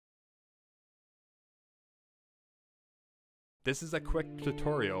This is a quick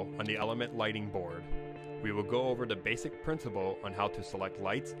tutorial on the Element lighting board. We will go over the basic principle on how to select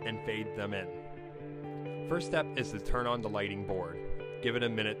lights and fade them in. First step is to turn on the lighting board. Give it a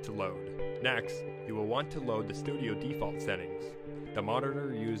minute to load. Next, you will want to load the studio default settings. The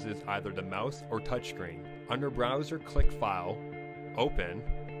monitor uses either the mouse or touchscreen. Under Browser, click File, Open,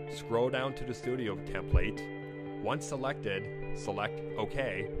 scroll down to the studio template. Once selected, select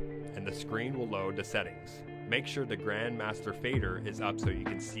OK, and the screen will load the settings. Make sure the Grandmaster fader is up so you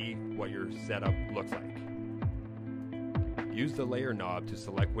can see what your setup looks like. Use the layer knob to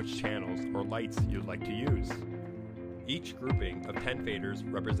select which channels or lights you'd like to use. Each grouping of 10 faders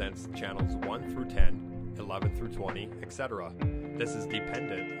represents channels 1 through 10, 11 through 20, etc. This is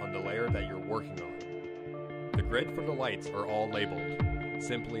dependent on the layer that you're working on. The grid for the lights are all labeled.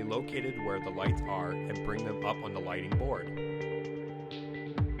 Simply locate it where the lights are and bring them up on the lighting board.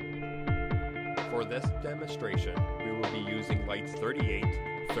 For this demonstration, we will be using lights 38,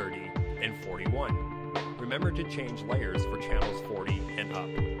 30, and 41. Remember to change layers for channels 40 and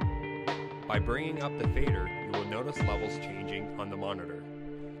up. By bringing up the fader, you will notice levels changing on the monitor.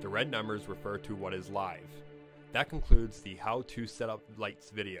 The red numbers refer to what is live. That concludes the How to Set Up Lights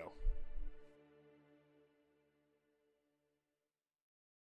video.